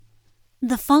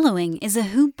The following is a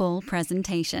Hoop Ball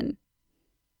presentation.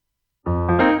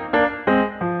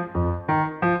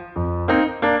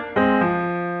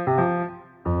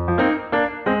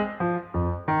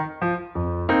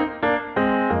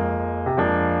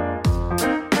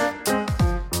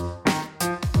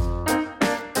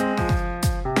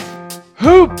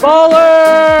 Hoop Ballers!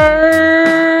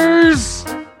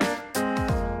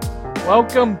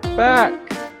 Welcome back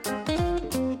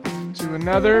to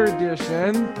another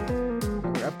edition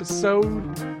or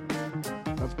episode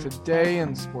of Today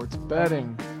in Sports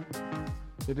Betting.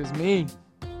 It is me,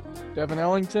 Devin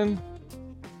Ellington,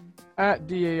 at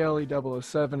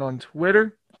DALE007 on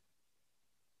Twitter.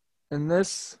 And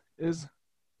this is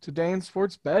Today in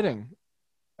Sports Betting,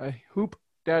 a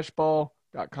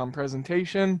hoop-ball.com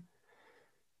presentation.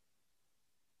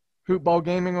 Hoopball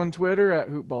Gaming on Twitter at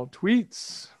Hoopball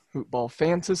Tweets, Hoopball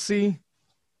Fantasy.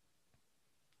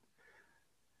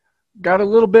 Got a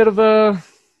little bit of a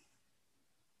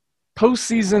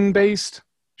postseason-based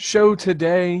show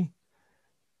today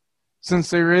since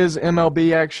there is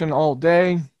MLB action all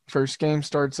day. First game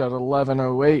starts at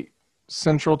 11:08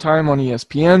 Central Time on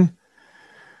ESPN,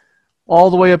 all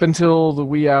the way up until the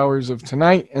wee hours of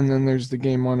tonight, and then there's the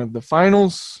game one of the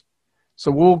finals.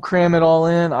 So we'll cram it all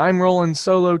in. I'm rolling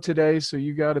solo today, so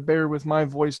you got to bear with my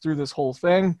voice through this whole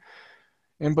thing.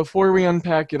 And before we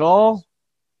unpack it all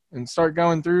and start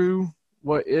going through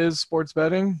what is sports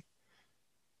betting,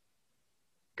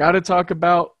 got to talk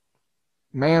about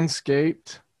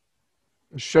Manscaped,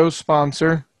 a show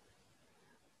sponsor.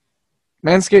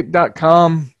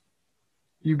 Manscaped.com.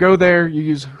 You go there, you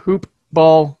use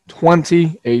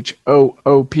HoopBall20,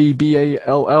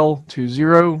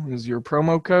 HOOPBALL20 is your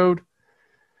promo code.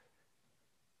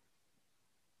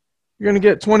 You're going to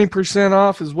get 20%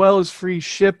 off as well as free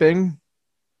shipping.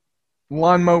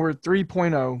 Lawnmower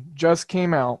 3.0 just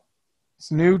came out.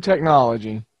 It's new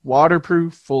technology.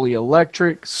 Waterproof, fully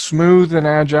electric, smooth and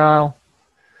agile.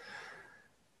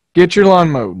 Get your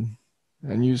lawn mowed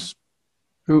and use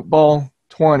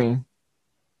HoopBall20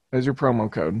 as your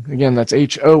promo code. Again, that's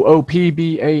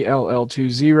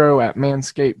HOOPBALL20 at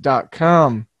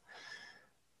manscaped.com.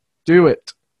 Do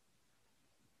it.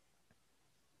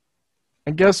 I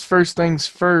guess first things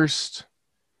first,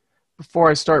 before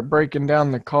I start breaking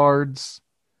down the cards,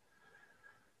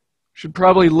 should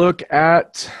probably look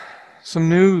at some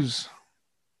news.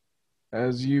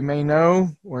 As you may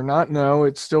know or not know,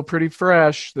 it's still pretty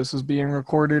fresh. This is being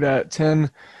recorded at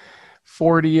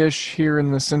 10:40-ish here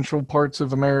in the central parts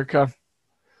of America.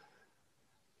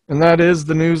 And that is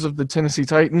the news of the Tennessee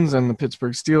Titans and the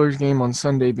Pittsburgh Steelers game on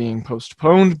Sunday being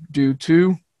postponed due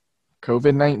to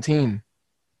COVID-19.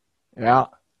 Yeah,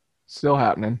 still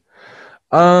happening.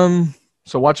 So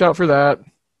watch out for that.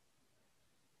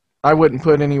 I wouldn't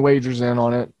put any wagers in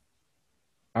on it.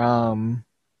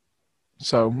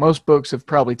 So most books have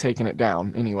probably taken it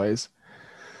down anyways.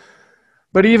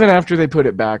 But even after they put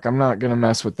it back, I'm not going to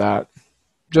mess with that.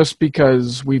 Just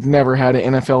because we've never had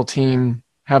an NFL team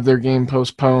have their game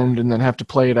postponed and then have to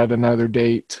play it at another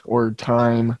date or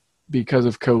time because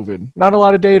of COVID. Not a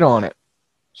lot of data on it.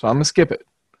 So I'm going to skip it.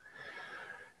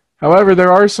 However,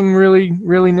 there are some really,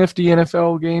 really nifty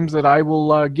NFL games that I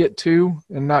will get to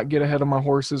and not get ahead of my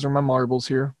horses or my marbles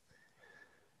here.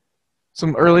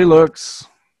 Some early looks,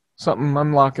 something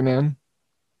I'm locking in.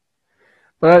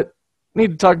 But I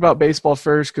need to talk about baseball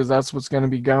first because that's what's going to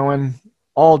be going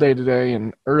all day today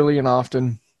and early and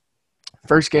often.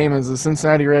 First game is the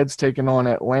Cincinnati Reds taking on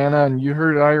Atlanta, and you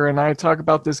heard Ira and I talk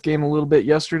about this game a little bit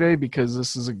yesterday because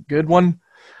this is a good one.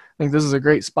 I think this is a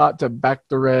great spot to back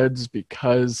the Reds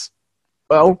because,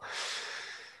 well,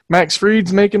 Max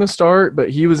Fried's making a start, but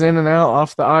he was in and out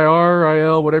off the IR,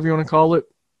 IL, whatever you want to call it,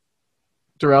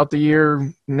 throughout the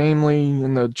year, namely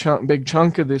in the big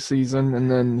chunk of this season, and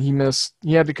then he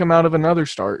had to come out of another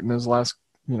start in his last,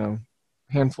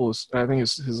 handful of, I think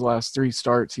it's his last 3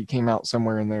 starts, he came out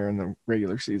somewhere in there in the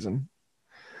regular season.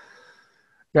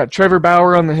 Got Trevor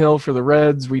Bauer on the hill for the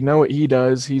Reds. We know what he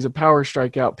does. He's a power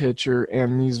strikeout pitcher,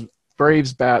 and these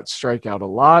Braves bats strike out a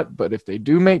lot, but if they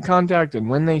do make contact and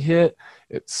when they hit,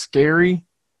 it's scary.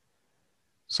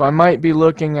 So I might be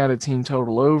looking at a team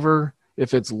total over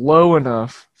if it's low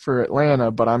enough for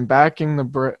Atlanta, but I'm backing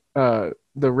the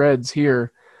Reds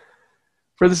here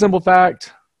for the simple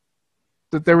fact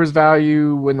that there was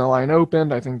value when the line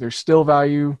opened. I think there's still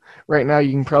value. Right now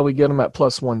you can probably get them at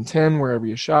plus 110 wherever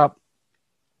you shop.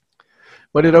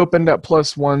 But it opened at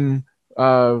plus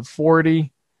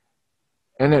 140,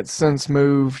 and it's since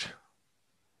moved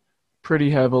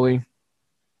pretty heavily.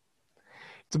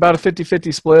 It's about a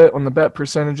 50-50 split on the bet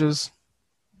percentages.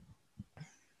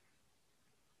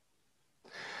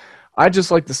 I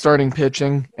just like the starting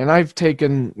pitching, and I've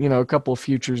taken, a couple of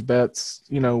futures bets,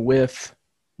 with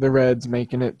the Reds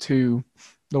making it to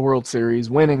the World Series,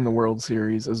 winning the World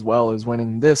Series, as well as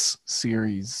winning this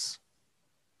series.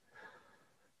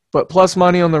 But plus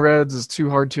money on the Reds is too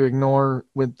hard to ignore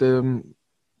with them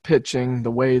pitching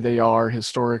the way they are,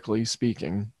 historically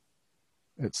speaking.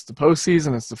 It's the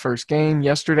postseason. It's the first game.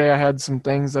 Yesterday I had some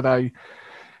things that I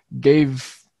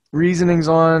gave reasonings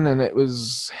on, and it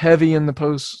was heavy in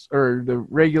the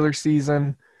regular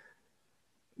season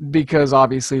because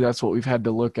obviously that's what we've had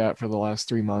to look at for the last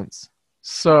 3 months.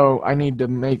 So I need to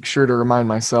make sure to remind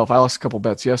myself. I lost a couple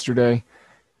bets yesterday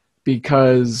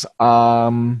because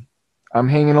I'm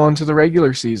hanging on to the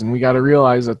regular season. We got to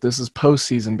realize that this is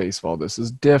postseason baseball. This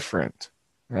is different.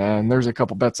 And there's a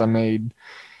couple bets I made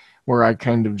where I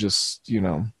kind of just,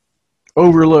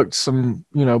 overlooked some,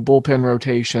 bullpen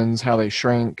rotations, how they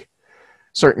shrank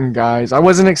certain guys. I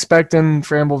wasn't expecting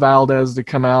Framber Valdez to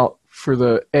come out for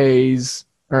the A's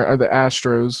or the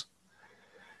Astros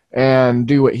and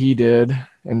do what he did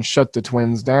and shut the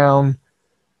Twins down.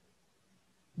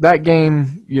 That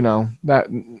game, that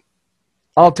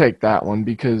I'll take that one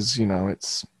because,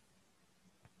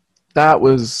 that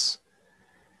was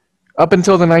up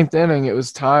until the ninth inning, it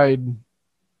was tied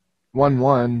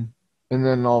 1-1, and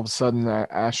then all of a sudden the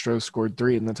Astros scored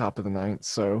 3 in the top of the ninth.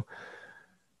 So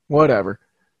whatever.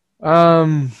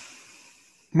 Moving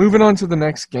on to the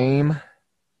next game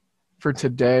for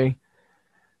today.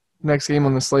 Next game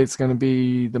on the slate is going to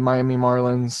be the Miami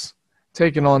Marlins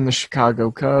taking on the Chicago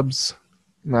Cubs.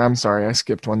 No, I'm sorry, I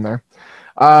skipped one there.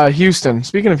 Houston.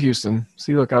 Speaking of Houston,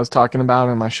 see, look, I was talking about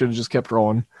him. I should have just kept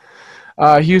rolling.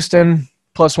 Houston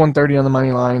plus 130 on the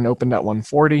money line, opened at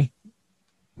 140.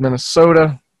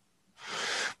 Minnesota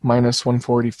minus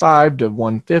 145 to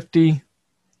 150.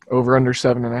 Over under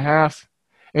 7.5.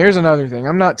 And here's another thing.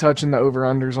 I'm not touching the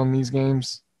over-unders on these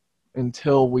games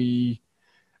until we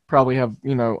probably have,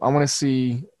 I want to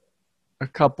see a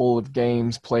couple of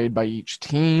games played by each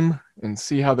team and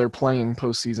see how they're playing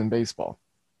postseason baseball.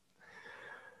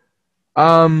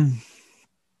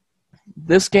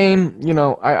 This game,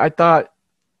 I thought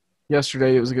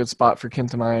yesterday it was a good spot for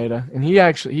Kenta Maeda, and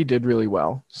he did really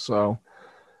well. So,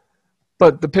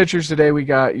 but the pitchers today, we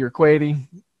got Urquidy,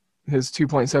 his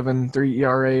 2.73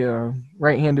 ERA,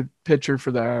 right-handed pitcher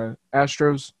for the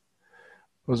Astros.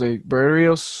 Jose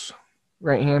Barrios,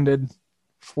 right-handed,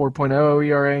 4.0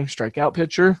 ERA, strikeout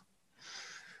pitcher.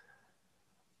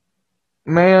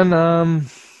 Man,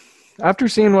 after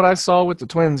seeing what I saw with the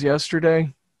Twins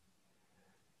yesterday,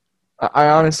 I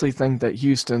honestly think that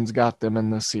Houston's got them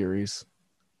in this series.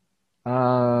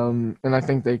 And I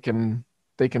think they can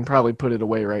probably put it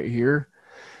away right here.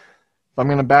 If I'm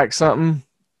going to back something,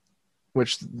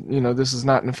 which, this is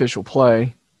not an official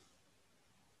play,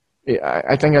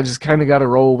 I think I just kind of got to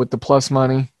roll with the plus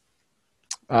money.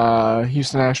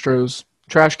 Houston Astros,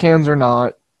 trash cans or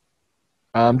not.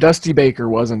 Dusty Baker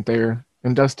wasn't there,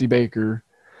 and Dusty Baker,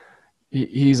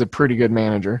 he's a pretty good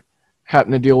manager.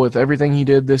 Happened to deal with everything he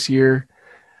did this year,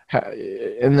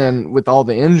 and then with all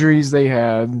the injuries they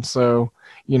had. So,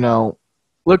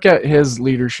 look at his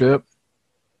leadership.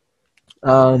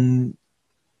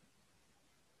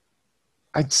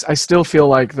 I still feel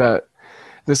like that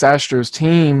this Astros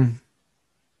team,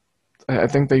 I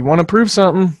think they want to prove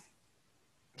something.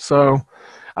 So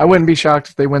I wouldn't be shocked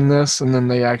if they win this and then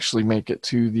they actually make it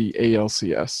to the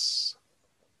ALCS,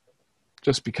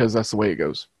 just because that's the way it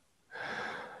goes.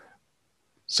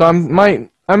 So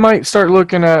I might start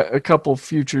looking at a couple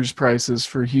futures prices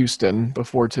for Houston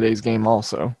before today's game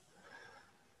also.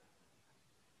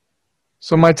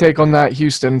 So my take on that,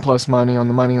 Houston plus money on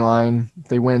the money line. If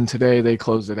they win today, they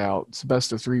close it out. It's a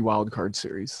best of 3 wild card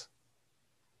series.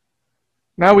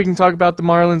 Now we can talk about the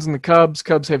Marlins and the Cubs.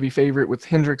 Cubs heavy favorite with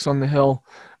Hendricks on the hill,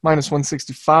 minus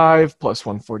 165, plus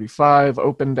 145.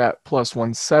 Opened at plus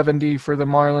 170 for the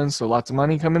Marlins, so lots of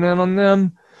money coming in on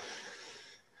them.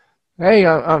 Hey,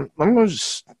 I'm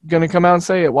just going to come out and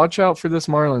say it. Watch out for this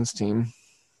Marlins team.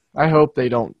 I hope they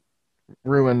don't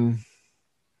ruin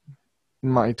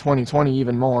my 2020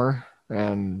 even more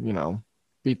and,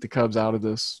 beat the Cubs out of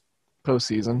this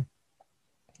postseason.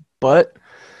 But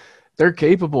they're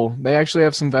capable. They actually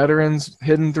have some veterans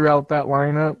hidden throughout that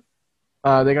lineup.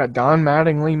 They got Don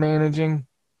Mattingly managing.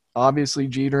 Obviously,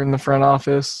 Jeter in the front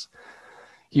office.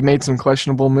 He made some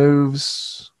questionable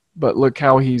moves, but look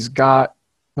how he's got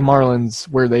the Marlins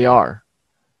where they are.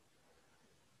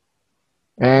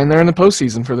 And they're in the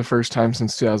postseason for the first time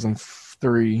since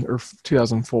 2003 or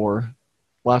 2004.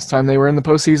 Last time they were in the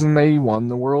postseason, they won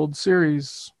the World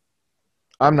Series.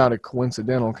 I'm not a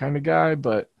coincidental kind of guy,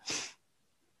 but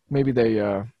Maybe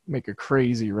they make a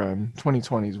crazy run.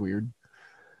 2020 is weird.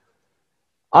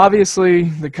 Obviously,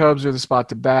 the Cubs are the spot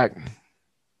to back.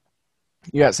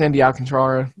 You got Sandy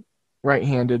Alcantara,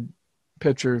 right-handed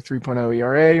pitcher, 3.0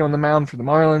 ERA on the mound for the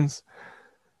Marlins.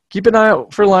 Keep an eye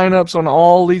out for lineups on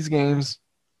all these games.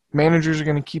 Managers are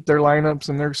going to keep their lineups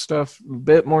and their stuff a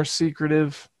bit more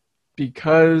secretive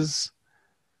because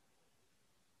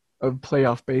of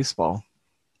playoff baseball.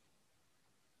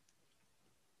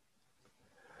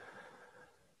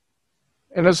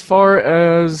 And as far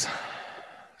as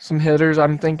some hitters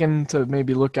I'm thinking to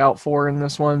maybe look out for in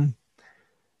this one,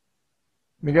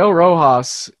 Miguel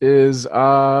Rojas is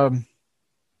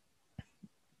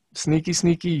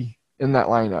sneaky in that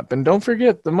lineup. And don't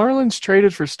forget, the Marlins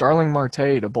traded for Starling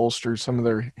Marte to bolster some of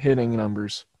their hitting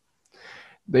numbers.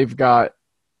 They've got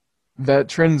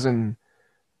veterans in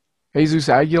Jesus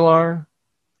Aguilar,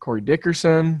 Corey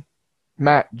Dickerson,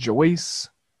 Matt Joyce,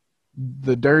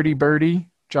 the Dirty Birdie,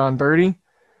 John Birdie.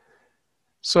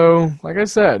 So, like I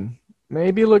said,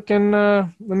 maybe looking, let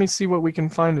me see what we can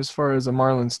find as far as a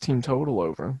Marlins team total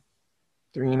over.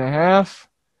 3.5.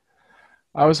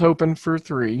 I was hoping for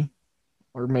 3,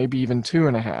 or maybe even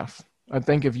 2.5. I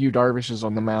think if Yu Darvish is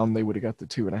on the mound, they would have got the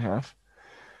 2.5.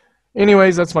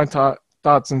 Anyways, that's my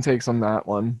thoughts and takes on that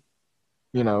one.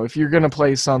 You know, if you're going to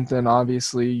play something,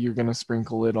 obviously you're going to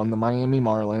sprinkle it on the Miami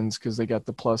Marlins because they got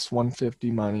the plus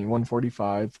 150 money,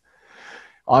 145.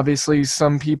 Obviously,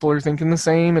 some people are thinking the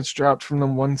same. It's dropped from the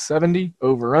 170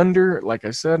 over under. Like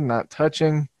I said, not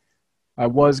touching. I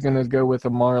was going to go with a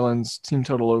Marlins team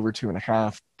total over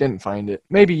 2.5. Didn't find it.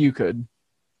 Maybe you could.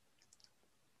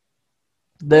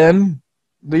 Then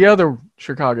the other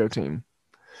Chicago team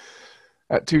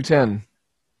at 210.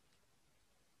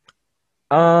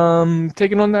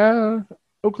 Taking on the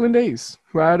Oakland A's,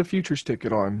 who I had a futures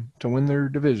ticket on to win their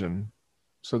division.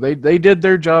 So they did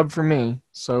their job for me.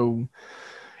 So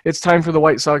it's time for the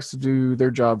White Sox to do their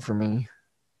job for me,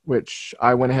 which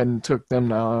I went ahead and took them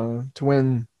to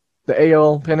win the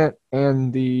AL pennant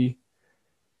and the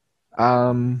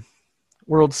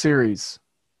World Series.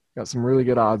 Got some really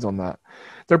good odds on that.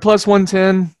 They're plus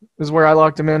 110 is where I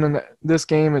locked them in this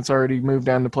game. It's already moved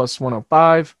down to plus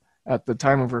 105 at the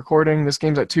time of recording. This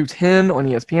game's at 210 on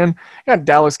ESPN. Got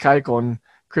Dallas Keuchel and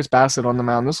Chris Bassett on the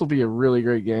mound. This will be a really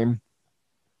great game.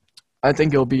 I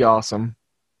think it'll be awesome.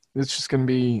 It's just going to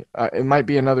be it might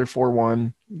be another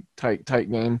 4-1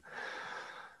 tight game.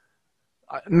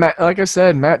 Like I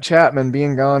said, Matt Chapman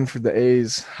being gone for the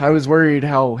A's, I was worried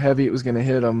how heavy it was going to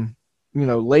hit them,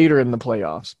 later in the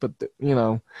playoffs. But,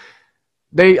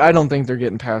 I don't think they're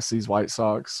getting past these White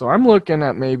Sox. So I'm looking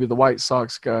at maybe the White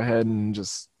Sox go ahead and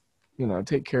just,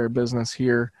 take care of business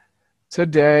here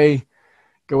today.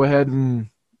 Go ahead and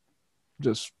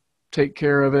just take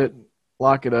care of it,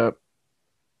 lock it up.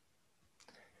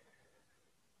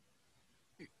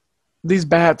 These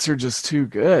bats are just too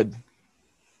good.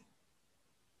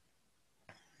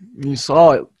 You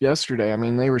saw it yesterday. I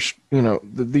mean, they were,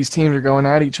 these teams are going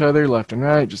at each other left and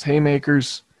right, just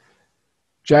haymakers,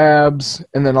 jabs,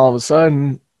 and then all of a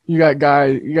sudden you got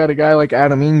a guy like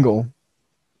Adam Engel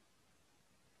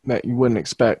that you wouldn't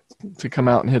expect to come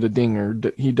out and hit a dinger.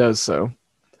 He does so.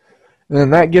 And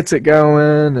then that gets it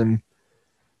going, and,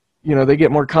 they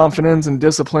get more confidence and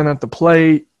discipline at the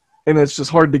plate. And it's just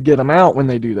hard to get them out when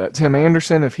they do that. Tim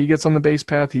Anderson, if he gets on the base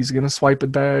path, he's going to swipe a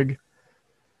bag.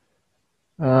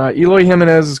 Eloy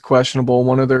Jimenez is questionable,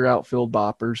 one of their outfield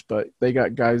boppers, but they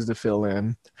got guys to fill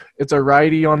in. It's a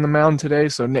righty on the mound today,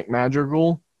 so Nick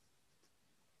Madrigal,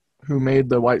 who made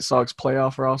the White Sox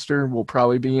playoff roster, will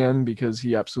probably be in because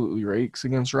he absolutely rakes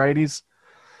against righties.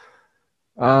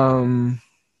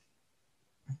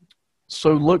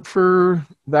 So look for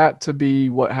that to be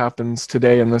what happens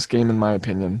today in this game, in my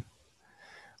opinion.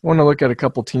 I want to look at a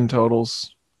couple team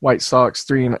totals. White Sox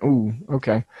 3 and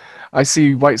okay. I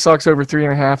see White Sox over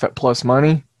 3.5 at plus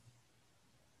money.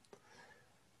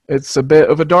 It's a bit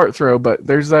of a dart throw, but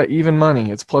there's that even money.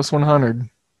 It's plus 100.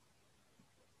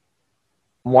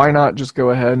 Why not just go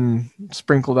ahead and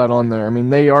sprinkle that on there? I mean,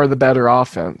 they are the better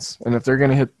offense, and if they're going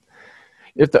to hit,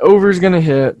 if the over is going to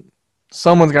hit,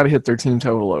 someone's got to hit their team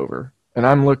total over. And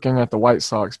I'm looking at the White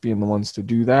Sox being the ones to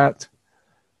do that.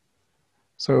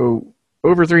 So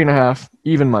over 3.5,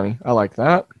 even money. I like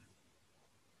that.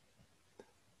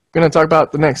 Going to talk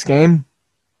about the next game.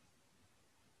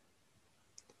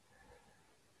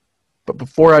 But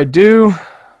before I do,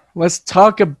 let's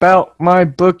talk about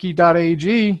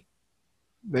mybookie.ag.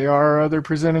 They are our other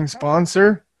presenting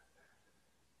sponsor.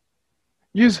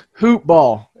 Use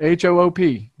Hoopball,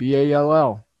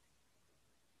 HOOPBALL,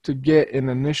 to get an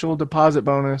initial deposit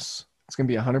bonus. It's going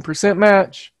to be a 100%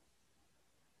 match.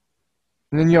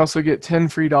 And then you also get 10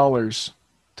 free dollars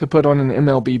to put on an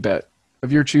MLB bet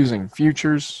of your choosing.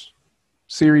 Futures,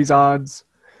 series odds.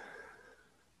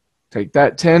 Take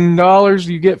that $10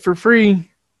 you get for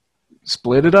free,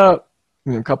 split it up.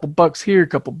 A couple bucks here, a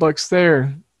couple bucks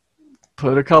there.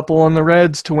 Put a couple on the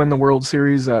Reds to win the World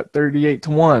Series at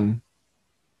 38-1.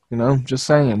 Just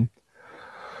saying.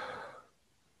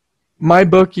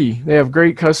 MyBookie, they have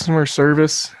great customer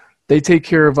service. They take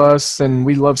care of us, and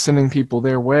we love sending people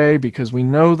their way because we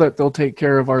know that they'll take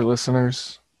care of our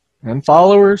listeners and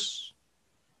followers.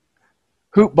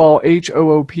 Hoopball,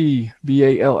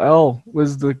 HOOPBALL,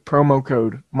 was the promo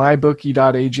code.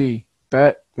 MyBookie.ag.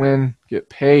 Bet, win, get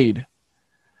paid.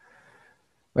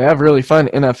 They have really fun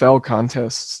NFL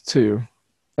contests, too.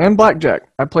 And blackjack.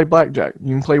 I play blackjack.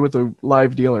 You can play with a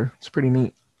live dealer. It's pretty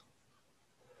neat.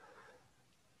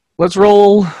 Let's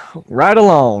roll right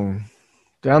along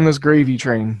down this gravy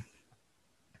train.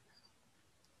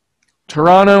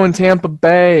 Toronto and Tampa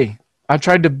Bay. I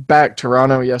tried to back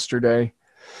Toronto yesterday.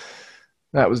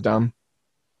 That was dumb.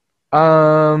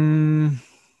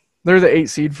 They're the 8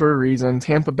 seed for a reason.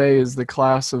 Tampa Bay is the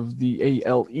class of the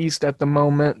AL East at the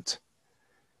moment.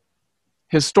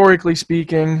 Historically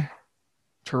speaking,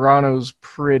 Toronto's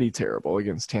pretty terrible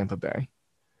against Tampa Bay.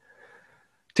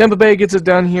 Tampa Bay gets it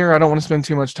done here. I don't want to spend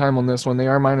too much time on this one. They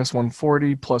are minus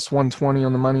 140, plus 120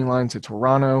 on the money line to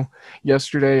Toronto.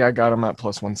 Yesterday, I got them at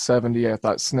plus 170. I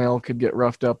thought Snell could get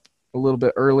roughed up a little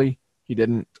bit early. He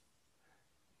didn't.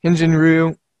 Hyun-Jin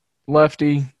Ryu,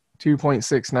 lefty,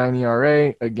 2.69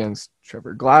 ERA against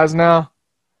Trevor Glasnow,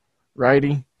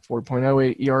 righty,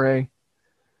 4.08 ERA.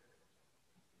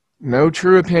 No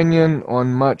true opinion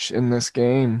on much in this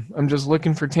game. I'm just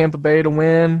looking for Tampa Bay to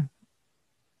win.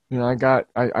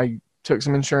 I took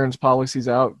some insurance policies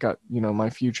out, got, my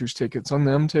futures tickets on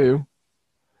them too.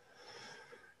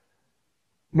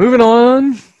 Moving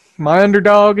on, my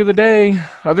underdog of the day,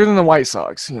 other than the White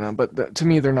Sox, but to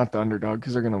me, they're not the underdog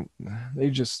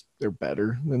because they're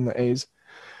better than the A's.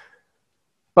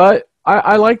 But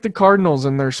I like the Cardinals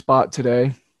in their spot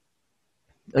today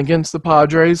against the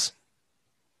Padres.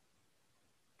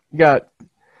 You got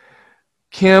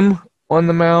Kim on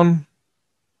the mound.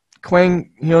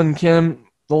 Kwang Hyun Kim,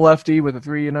 the lefty, with a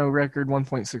 3-0 record,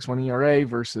 1.61 ERA,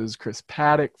 versus Chris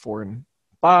Paddock, 4-5,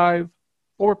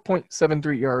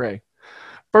 4.73 ERA.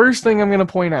 First thing I'm going to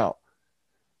point out,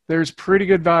 there's pretty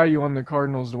good value on the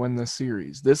Cardinals to win this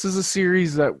series. This is a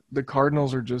series that the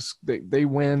Cardinals are they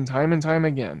win time and time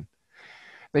again.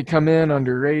 They come in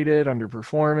underrated,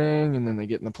 underperforming, and then they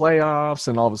get in the playoffs,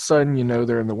 and all of a sudden,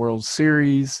 they're in the World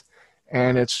Series,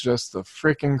 and it's just the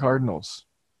freaking Cardinals.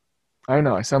 I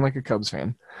know, I sound like a Cubs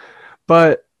fan,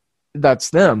 but that's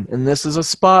them, and this is a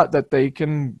spot that they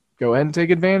can go ahead and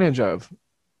take advantage of,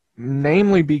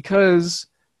 namely because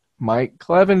Mike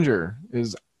Clevinger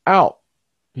is out.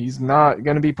 He's not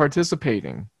going to be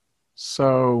participating.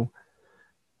 So,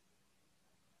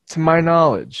 to my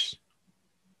knowledge,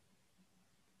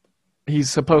 he's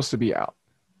supposed to be out.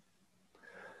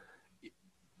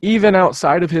 Even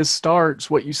outside of his starts,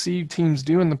 what you see teams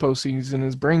do in the postseason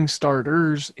is bring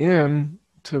starters in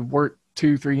to work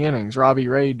 2-3 innings. Robbie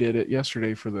Ray did it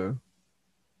yesterday for the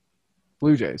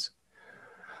Blue Jays.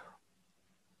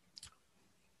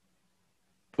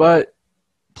 But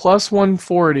plus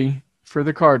 140 for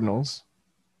the Cardinals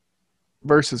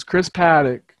versus Chris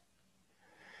Paddock.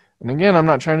 And again, I'm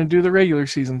not trying to do the regular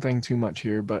season thing too much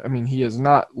here, but he has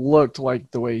not looked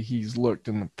like the way he's looked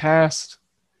in the past.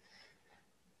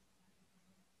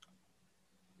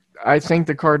 I think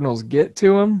the Cardinals get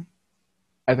to him.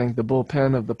 I think the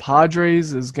bullpen of the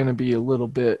Padres is going to be a little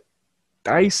bit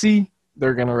dicey.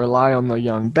 They're going to rely on the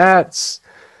young bats.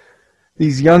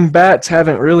 These young bats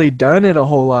haven't really done it a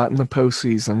whole lot in the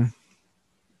postseason.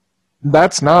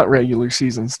 That's not regular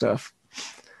season stuff.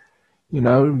 You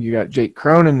got Jake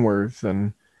Cronenworth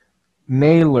and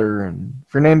Naylor and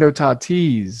Fernando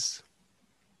Tatis.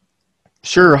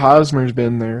 Sure, Hosmer's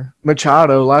been there.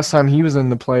 Machado, last time he was in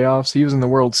the playoffs, he was in the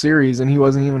World Series, and he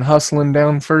wasn't even hustling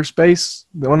down first base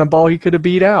on a ball he could have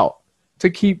beat out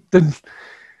to keep the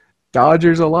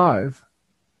Dodgers alive.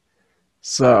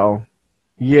 So,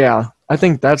 yeah, I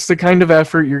think that's the kind of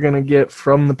effort you're going to get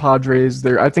from the Padres.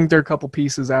 I think they're a couple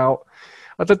pieces out.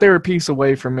 I thought they were a piece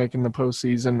away from making the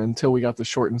postseason until we got the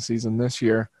shortened season this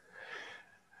year.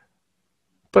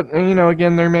 But,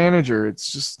 again, their manager, it's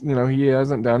just, he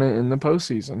hasn't done it in the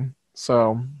postseason.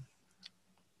 So,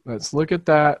 let's look at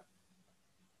that.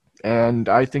 And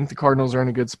I think the Cardinals are in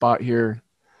a good spot here.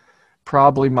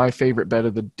 Probably my favorite bet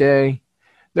of the day.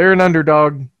 They're an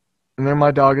underdog, and they're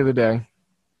my dog of the day.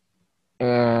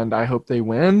 And I hope they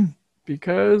win.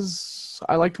 because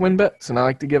I like to win bets and I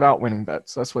like to give out winning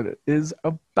bets. That's what it is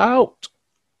about.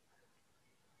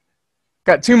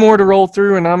 Got 2 more to roll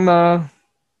through, and I'm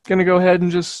going to go ahead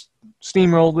and just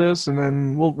steamroll this, and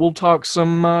then we'll talk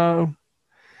some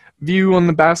view on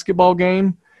the basketball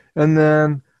game, and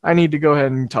then I need to go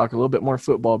ahead and talk a little bit more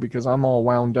football because I'm all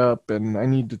wound up and I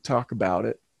need to talk about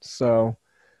it. So,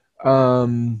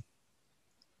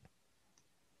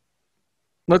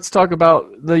 let's talk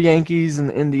about the Yankees and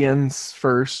the Indians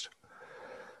first.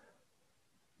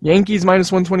 Yankees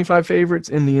minus 125 favorites,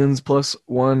 Indians plus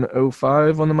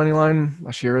 105 on the money line.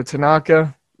 Masahiro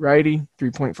Tanaka, righty,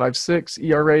 3.56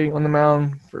 ERA on the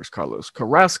mound versus Carlos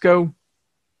Carrasco,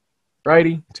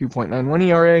 righty, 2.91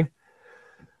 ERA.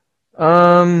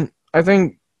 I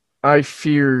think I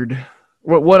feared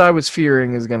what I was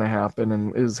fearing is going to happen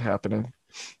and is happening.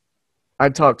 I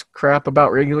talked crap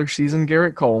about regular season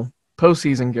Garrett Cole.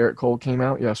 Postseason Garrett Cole came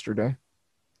out yesterday.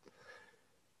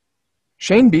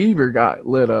 Shane Bieber got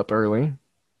lit up early.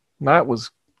 That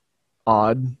was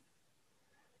odd.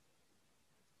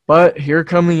 But here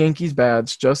come the Yankees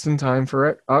bats just in time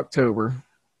for October.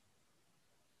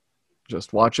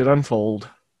 Just watch it unfold.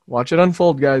 Watch it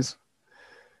unfold, guys.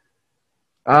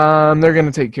 They're going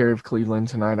to take care of Cleveland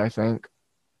tonight, I think.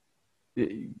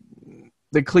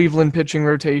 The Cleveland pitching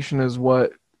rotation is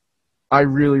what I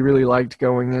really, really liked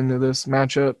going into this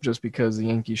matchup just because the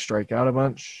Yankees strike out a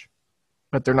bunch.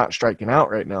 But they're not striking out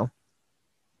right now.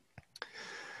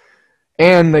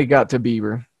 And they got to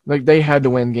Bieber. Like, they had to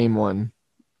win game 1.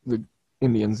 The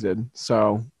Indians did.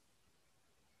 So,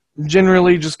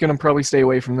 generally just going to probably stay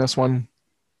away from this one.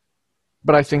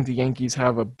 But I think the Yankees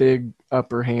have a big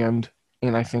upper hand,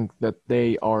 and I think that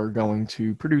they are going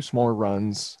to produce more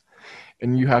runs.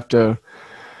 And you have to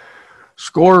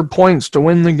score points to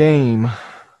win the game,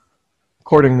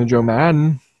 according to Joe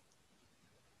Madden.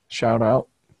 Shout out,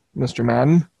 Mr.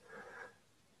 Madden.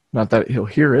 Not that he'll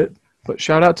hear it, but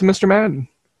shout out to Mr. Madden.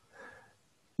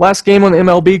 Last game on the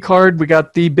MLB card, we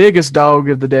got the biggest dog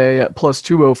of the day at plus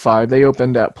 205. They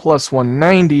opened at plus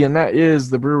 190, and that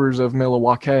is the Brewers of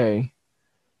Milwaukee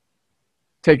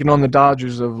taking on the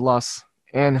Dodgers of Los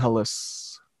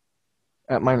Angeles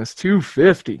at minus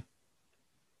 250.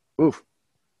 Oof.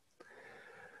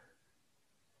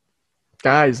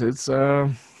 Guys, it's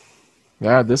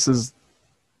this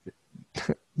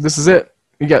is it.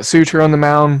 You got Suter on the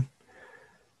mound.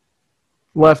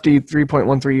 Lefty,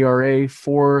 3.13 ERA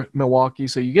for Milwaukee.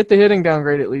 So you get the hitting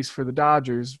downgrade at least for the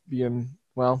Dodgers being,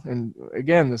 well, and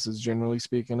again, this is generally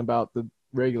speaking about the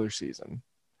regular season.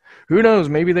 Who knows?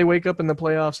 Maybe they wake up in the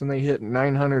playoffs and they hit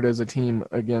 900 as a team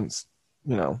against,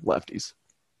 lefties.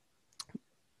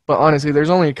 But honestly, there's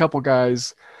only a couple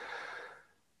guys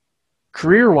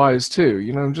career-wise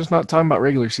too, just not talking about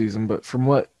regular season, but from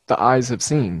what the eyes have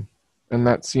seen. And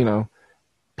that's,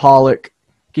 Pollock,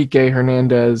 Kike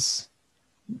Hernandez,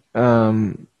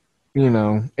 AJ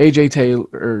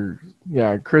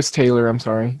Taylor, Chris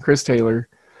Taylor.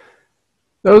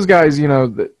 Those guys,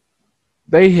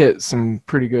 they hit some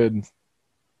pretty good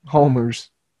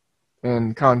homers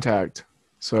and contact.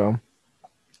 So,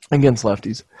 against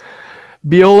lefties.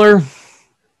 Buehler's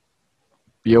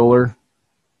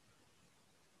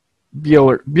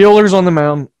on the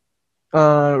mound.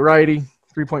 Righty,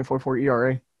 3.44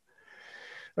 ERA.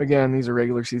 Again, these are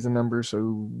regular season numbers, so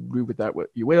do with that what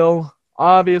you will.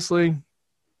 Obviously,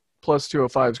 plus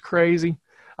 205 is crazy.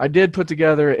 I did put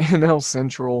together an NL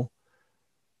Central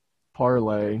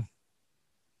parlay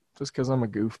just because I'm a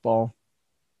goofball.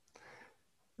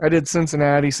 I did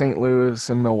Cincinnati, St. Louis,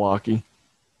 and Milwaukee.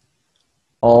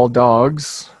 All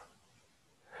dogs.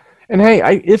 And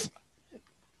hey,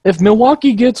 if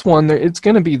Milwaukee gets one, it's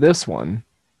going to be this one.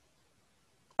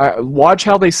 Watch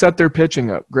how they set their pitching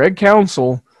up. Greg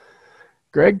Counsell's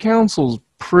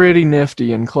pretty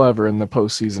nifty and clever in the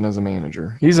postseason as a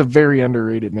manager. He's a very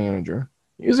underrated manager.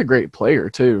 He's a great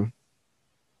player, too.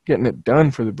 Getting it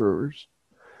done for the Brewers.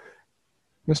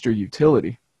 Mr.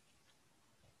 Utility.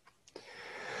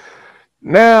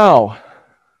 Now,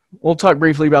 we'll talk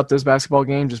briefly about this basketball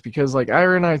game just because, like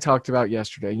Ira and I talked about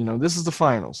yesterday, this is the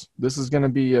finals. This is going to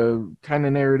be a kind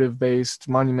of narrative-based,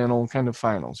 monumental kind of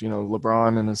finals.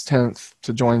 LeBron in his 10th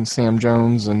to join Sam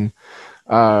Jones, and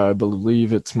I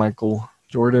believe it's Michael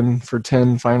Jordan for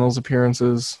 10 finals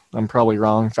appearances. I'm probably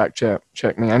wrong. Fact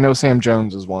check me. I know Sam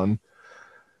Jones is one.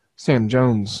 Sam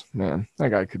Jones, man, that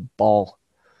guy could ball.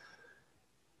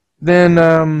 Then,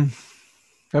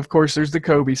 of course, there's the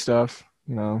Kobe stuff.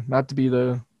 Not to be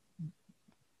the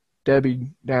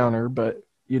Debbie Downer, but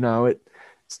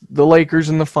it's the Lakers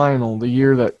in the final, the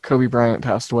year that Kobe Bryant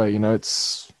passed away.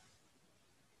 It's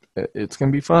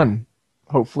going to be fun.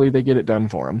 Hopefully they get it done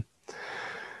for him.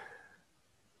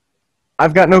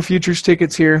 I've got no futures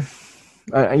tickets here.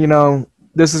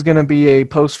 This is going to be a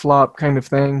post-flop kind of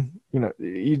thing.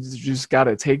 You just got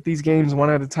to take these games one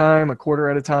at a time, a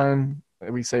quarter at a time.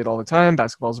 We say it all the time.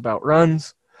 Basketball's about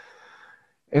runs.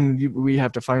 And we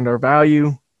have to find our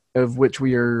value, of which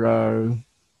we are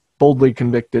boldly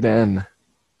convicted in.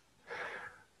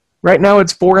 Right now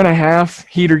it's 4.5.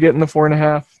 Heat are getting the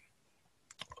 4.5.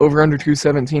 Over under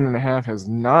 217.5 has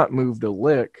not moved a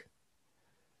lick.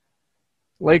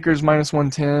 Lakers minus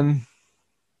 110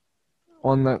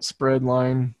 on that spread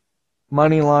line.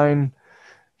 Money line.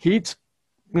 Heat,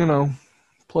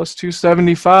 plus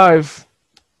 275.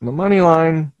 On the money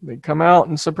line, they come out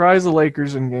and surprise the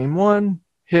Lakers in game one.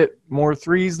 Hit more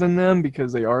threes than them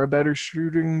because they are a better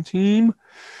shooting team.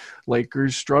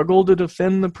 Lakers struggle to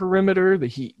defend the perimeter. The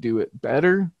Heat do it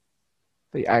better.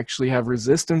 They actually have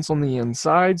resistance on the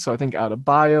inside, so I think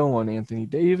Adebayo on Anthony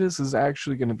Davis is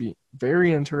actually going to be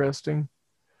very interesting.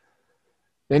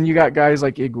 Then you got guys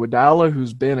like Iguodala,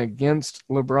 who's been against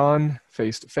LeBron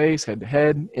face-to-face,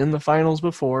 head-to-head in the finals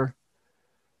before.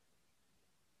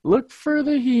 Look for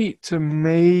the Heat to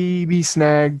maybe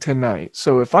snag tonight.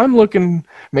 So if I'm looking,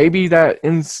 maybe that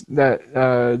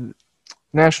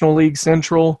National League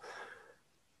Central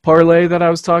parlay that I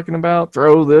was talking about,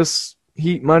 throw this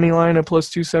Heat money line at plus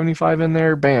 275 in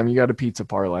there, bam, you got a pizza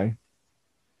parlay.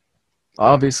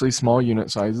 Obviously small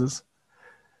unit sizes.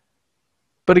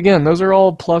 But again, those are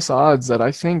all plus odds that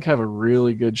I think have a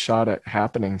really good shot at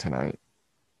happening tonight.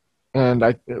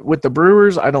 And with the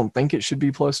Brewers, I don't think it should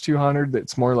be plus 200.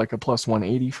 It's more like a plus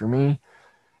 180 for me.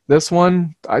 This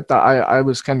one, I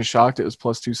was kind of shocked it was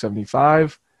plus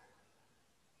 275.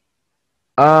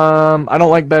 I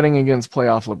don't like betting against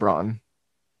playoff LeBron.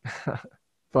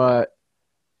 But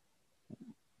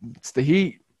it's the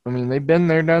Heat. I mean, they've been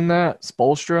there, done that.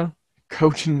 Spoelstra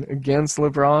coaching against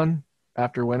LeBron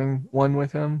after winning one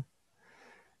with him.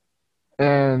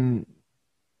 And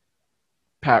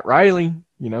Pat Riley,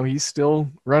 he's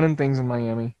still running things in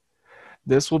Miami.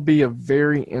 This will be a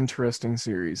very interesting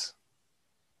series.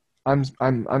 I'm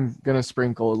gonna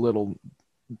sprinkle a little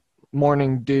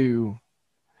morning dew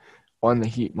on the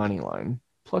Heat money line.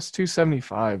 Plus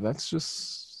 275.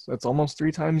 That's almost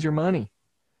 3 times your money.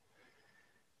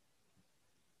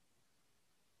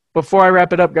 Before I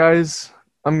wrap it up, guys,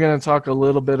 I'm going to talk a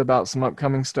little bit about some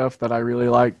upcoming stuff that I really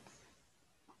like.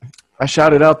 I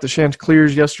shouted out the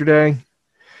Chanticleers yesterday.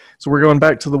 So we're going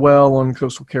back to the well on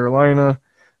Coastal Carolina.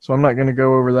 So I'm not going to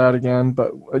go over that again.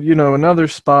 But, another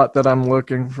spot that I'm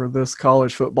looking for this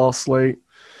college football slate.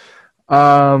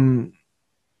 Here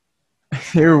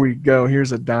we go.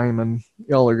 Here's a diamond.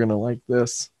 Y'all are going to like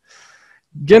this.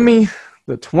 Give me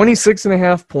the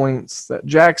 26.5 points that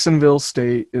Jacksonville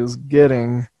State is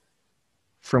getting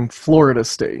from Florida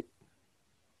State.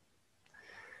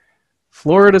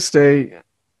 Florida State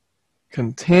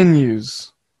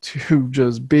continues to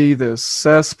just be this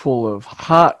cesspool of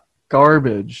hot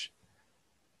garbage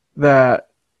that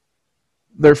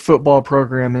their football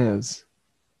program is.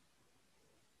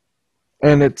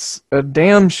 And it's a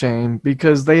damn shame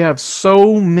because they have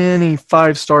so many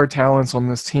 5-star talents on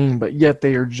this team, but yet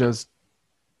they are just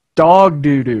dog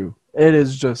doo-doo. It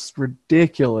is just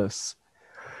ridiculous.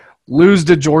 Lose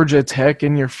to Georgia Tech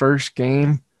in your first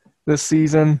game this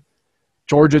season.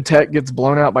 Georgia Tech gets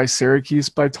blown out by Syracuse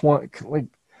by 20.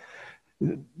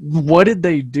 What did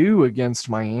they do against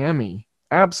Miami?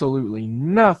 Absolutely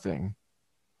nothing.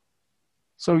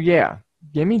 So, yeah,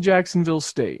 give me Jacksonville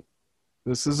State.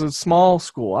 This is a small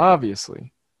school,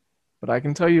 obviously, but I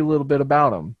can tell you a little bit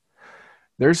about them.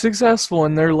 They're successful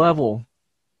in their level.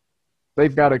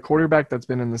 They've got a quarterback that's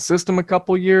been in the system a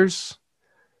couple years.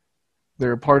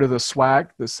 They're a part of the SWAC,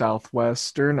 the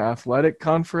Southwestern Athletic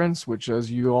Conference, which, as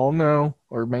you all know,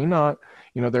 or may not,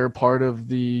 they're a part of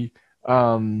the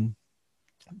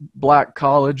black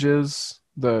colleges,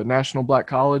 the National Black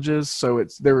Colleges. So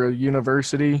they're a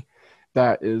university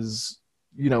that is,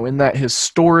 in that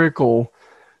historical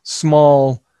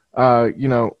small,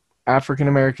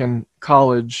 African-American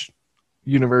college,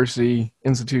 university,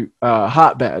 institute,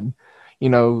 hotbed,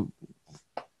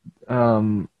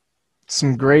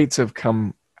 some greats have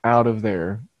come out of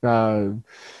there.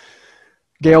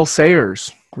 Gail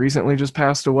Sayers recently just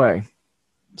passed away.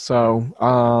 So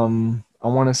I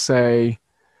want to say,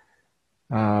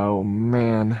 oh,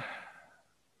 man.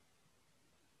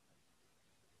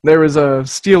 There was a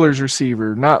Steelers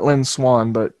receiver, not Lynn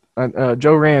Swan, but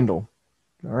Joe Randall.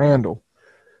 Randall.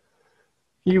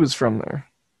 He was from there.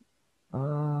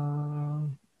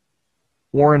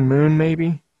 Warren Moon,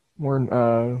 maybe? Warren.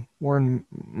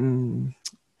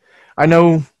 I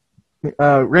know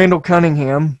Randall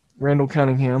Cunningham.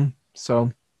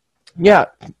 So Yeah,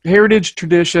 heritage,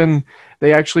 tradition.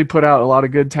 They actually put out a lot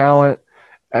of good talent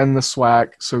and the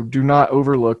SWAC, so do not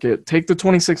overlook it. Take the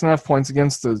 26.5 points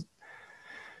against the,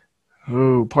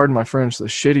 oh, pardon my French, the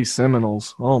shitty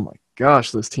Seminoles. Oh my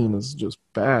gosh, this team is just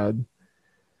bad.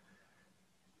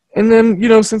 And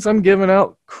then, since I'm giving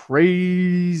out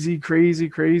crazy, crazy,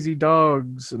 crazy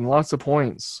dogs and lots of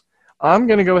points, I'm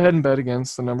going to go ahead and bet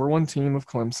against the number one team of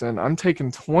Clemson. I'm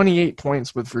taking 28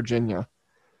 points with Virginia.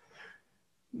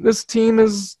 This team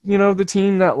is, the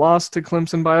team that lost to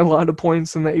Clemson by a lot of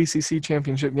points in the ACC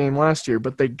championship game last year,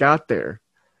 but they got there.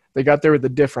 They got there with a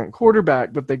different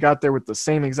quarterback, but they got there with the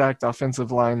same exact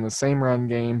offensive line, the same run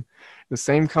game, the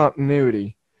same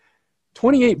continuity.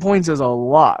 28 points is a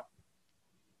lot.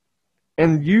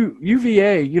 And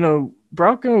UVA,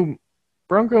 Bronco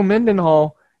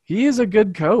Mendenhall, he is a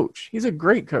good coach. He's a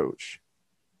great coach.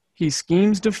 He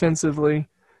schemes defensively.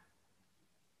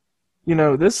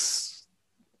 This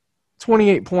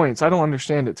 28 points, I don't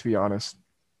understand it, to be honest.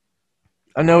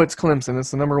 I know it's Clemson.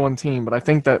 It's the number one team, but I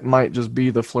think that might just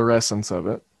be the fluorescence of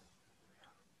it.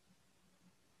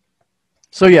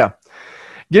 So, yeah.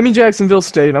 Give me Jacksonville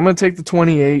State. I'm going to take the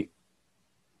 28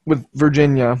 with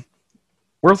Virginia.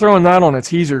 We're throwing that on a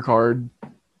teaser card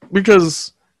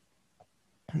because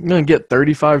I'm going to get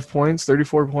 35 points,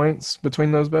 34 points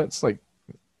between those bets.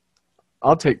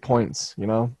 I'll take points,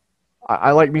 I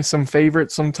like me some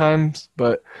favorites sometimes,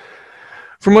 but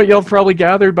from what y'all have probably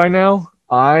gathered by now,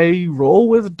 I roll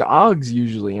with dogs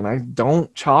usually, and I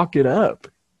don't chalk it up.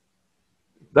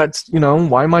 That's,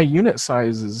 why my unit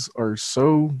sizes are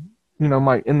so, in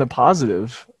the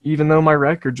positive, even though my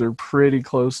records are pretty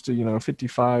close to,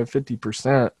 55,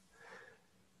 50%.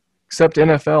 Except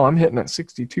NFL, I'm hitting at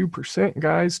 62%,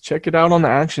 guys. Check it out on the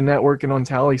Action Network and on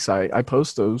Tally site. I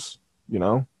post those,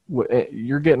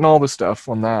 You're getting all the stuff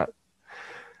on that.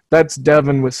 That's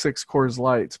Devin with 6 Coors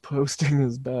Lights posting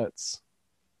his bets.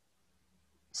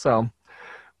 So,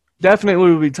 definitely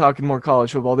we'll be talking more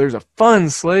college football. There's a fun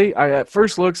slate. At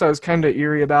first looks, I was kind of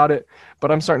eerie about it,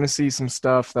 but I'm starting to see some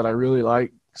stuff that I really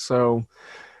like. So,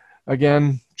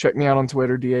 again, check me out on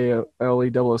Twitter,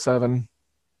 DALE007,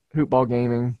 Hoopball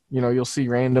Gaming. You'll see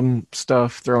random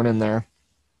stuff thrown in there.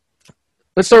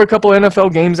 Let's throw a couple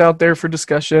NFL games out there for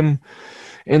discussion,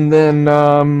 and then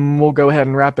we'll go ahead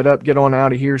and wrap it up, get on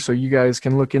out of here so you guys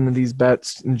can look into these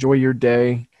bets, enjoy your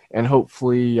day, and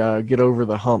hopefully get over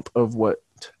the hump of what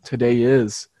today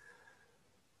is.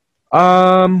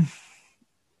 I'm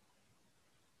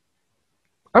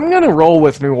going to roll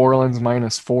with New Orleans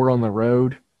 -4 on the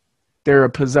road. They're a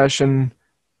possession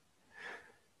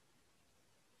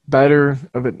better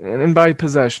of it, and by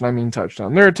possession I mean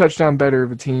touchdown. They're a touchdown better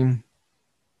of a team.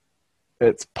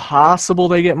 It's possible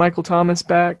they get Michael Thomas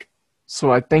back,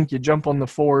 so I think you jump on the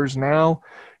 4s now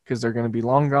because they're going to be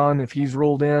long gone if he's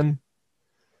ruled in.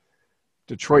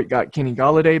 Detroit got Kenny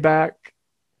Golladay back.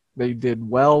 They did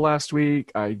well last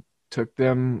week. I took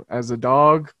them as a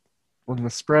dog on the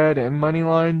spread and money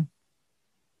line.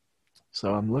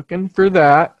 So I'm looking for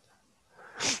that.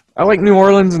 I like New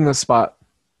Orleans in this spot.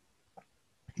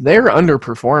 They're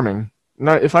underperforming.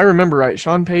 Now, if I remember right,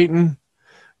 Sean Payton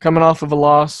coming off of a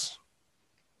loss,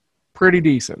 pretty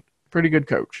decent. Pretty good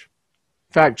coach.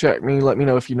 Fact check me. Let me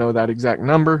know if you know that exact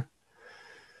number.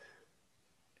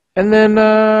 And then,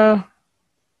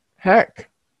 heck,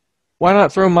 why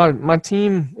not throw my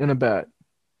team in a bet?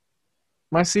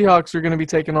 My Seahawks are going to be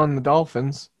taking on the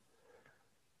Dolphins.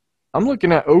 I'm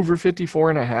looking at over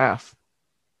 54.5.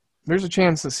 There's a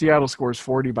chance that Seattle scores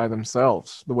 40 by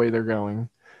themselves, the way they're going.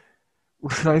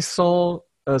 I saw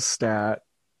a stat,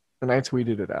 and I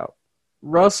tweeted it out.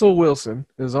 Russell Wilson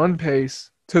is on pace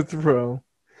to throw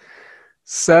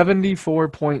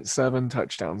 74.7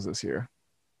 touchdowns this year.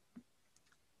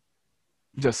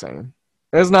 Just saying.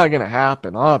 It's not going to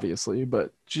happen, obviously,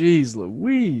 but geez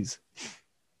Louise.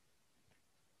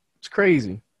 It's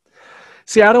crazy.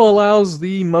 Seattle allows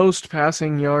the most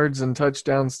passing yards and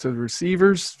touchdowns to the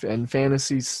receivers in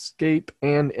Fantasyscape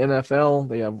and NFL.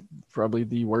 They have probably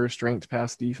the worst ranked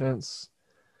pass defense.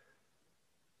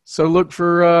 So look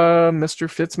for Mr.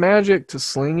 Fitzmagic to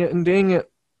sling it and ding it.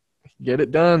 Get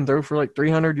it done. Throw for like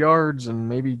 300 yards and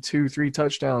maybe 2-3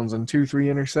 touchdowns and 2-3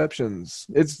 interceptions.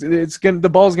 The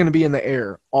ball's going to be in the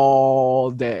air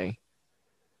all day.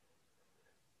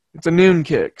 It's a noon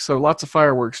kick, so lots of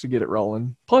fireworks to get it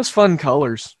rolling. Plus fun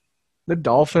colors. The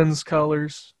Dolphins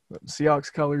colors, the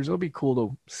Seahawks colors. It'll be cool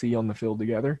to see on the field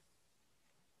together.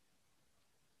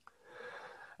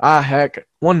 Heck,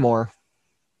 one more.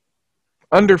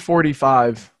 Under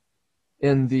 45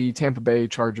 in the Tampa Bay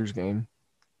Chargers game.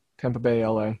 Tampa Bay,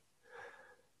 LA.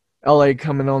 LA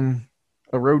coming on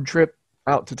a road trip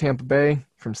out to Tampa Bay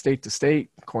from state to state,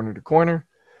 corner to corner.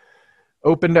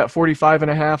 Opened at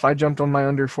 45.5. I jumped on my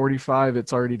under 45.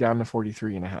 It's already down to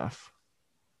 43.5.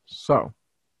 So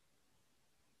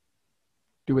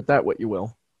do with that what you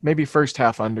will. Maybe first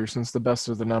half under, since the best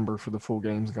of the number for the full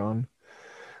game's gone.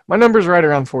 My number's right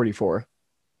around 44. You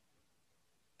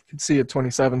could see a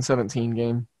 27-17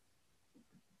 game.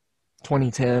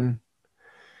 2010.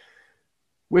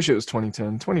 Wish it was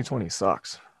 2010. 2020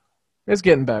 sucks. It's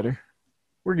getting better.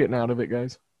 We're getting out of it,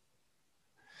 guys.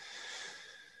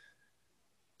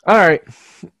 All right.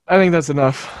 I think that's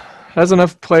enough. That's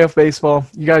enough playoff baseball.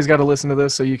 You guys got to listen to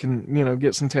this so you can,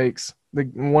 get some takes.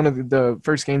 The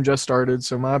first game just started,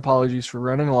 so my apologies for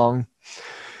running long.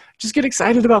 Just get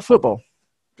excited about football.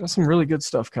 Got some really good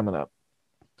stuff coming up.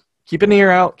 Keep an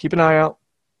ear out. Keep an eye out.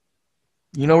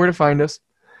 You know where to find us.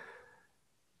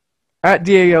 At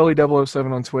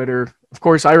DALE007 on Twitter. Of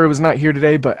course, Ira was not here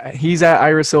today, but he's at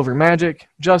Ira Silver Magic.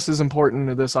 Just as important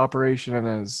to this operation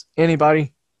as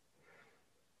anybody.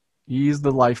 He's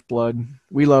the lifeblood.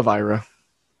 We love Ira.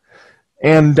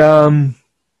 And,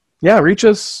 reach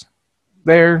us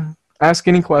there. Ask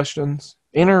any questions.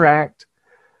 Interact.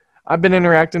 I've been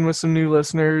interacting with some new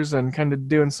listeners and kind of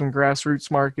doing some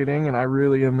grassroots marketing, and I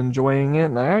really am enjoying it.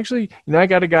 And I actually, I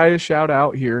got a guy to shout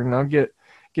out here, and I'll get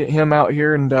him out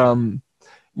here and,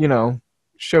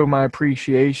 show my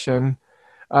appreciation.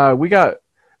 We got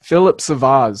Philip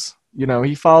Savaz.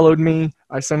 He followed me.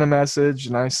 I sent a message,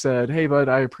 and I said, hey, bud,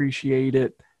 I appreciate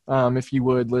it. If you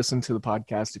would, listen to the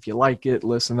podcast. If you like it,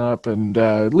 listen up and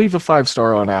leave a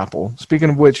 5-star on Apple. Speaking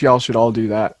of which, y'all should all do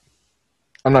that.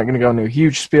 I'm not going to go into a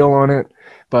huge spiel on it,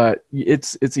 but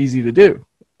it's easy to do.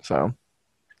 So,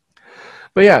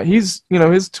 but yeah, he's,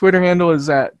 his Twitter handle is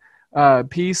at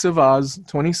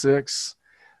PSavaz26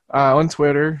 on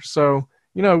Twitter. So,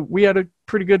 we had a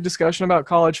pretty good discussion about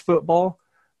college football.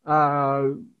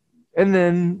 And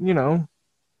then,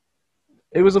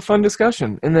 it was a fun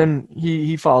discussion. And then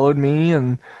he followed me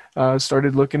and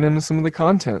started looking into some of the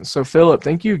content. So, Philip,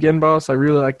 thank you again, boss. I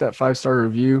really like that 5-star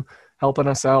review, helping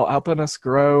us out, helping us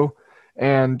grow.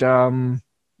 And,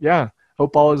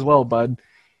 hope all is well, bud.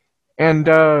 And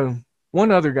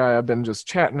one other guy I've been just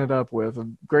chatting it up with, a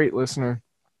great listener.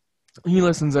 He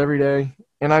listens every day.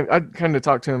 And I kind of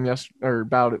talked to him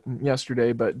about it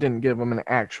yesterday, but didn't give him an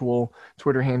actual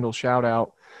Twitter handle shout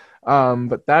out.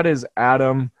 But that is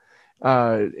Adam.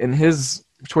 And his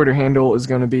Twitter handle is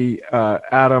going to be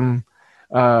Adam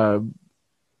KERCK.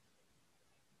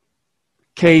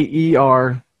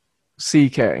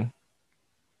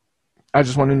 I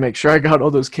just wanted to make sure I got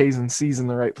all those K's and C's in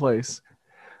the right place.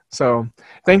 So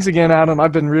thanks again, Adam.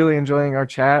 I've been really enjoying our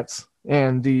chats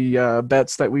and the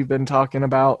bets that we've been talking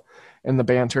about and the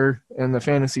banter and the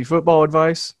fantasy football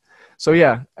advice. So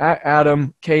yeah, at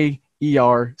Adam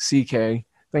KERCK.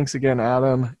 Thanks again,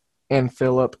 Adam and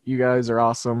Philip. You guys are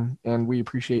awesome, and we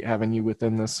appreciate having you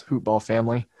within this Hoopball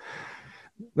family.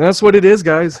 That's what it is,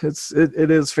 guys.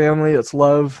 It is family. It's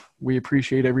love. We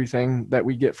appreciate everything that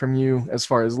we get from you as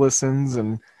far as listens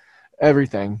and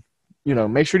everything.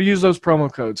 Make sure to use those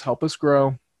promo codes. Help us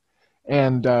grow,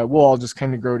 and we'll all just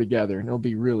kind of grow together, and it'll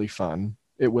be really fun.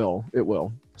 It will.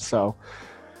 So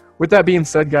with that being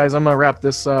said, guys, I'm going to wrap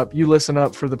this up. You listen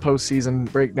up for the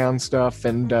postseason breakdown stuff,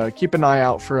 and keep an eye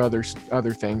out for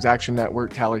other things, Action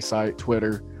Network, Tally Site,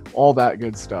 Twitter, all that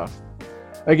good stuff.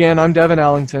 Again, I'm Devin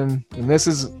Ellington, and this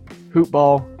is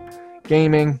Hoopball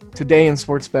Gaming, Today in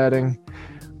Sports Betting.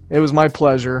 It was my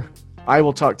pleasure. I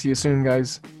will talk to you soon,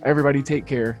 guys. Everybody take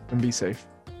care and be safe.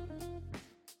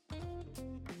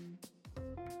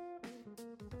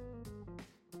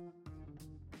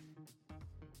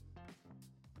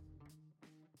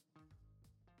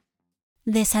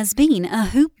 This has been a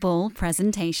Hoop Ball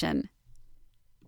presentation.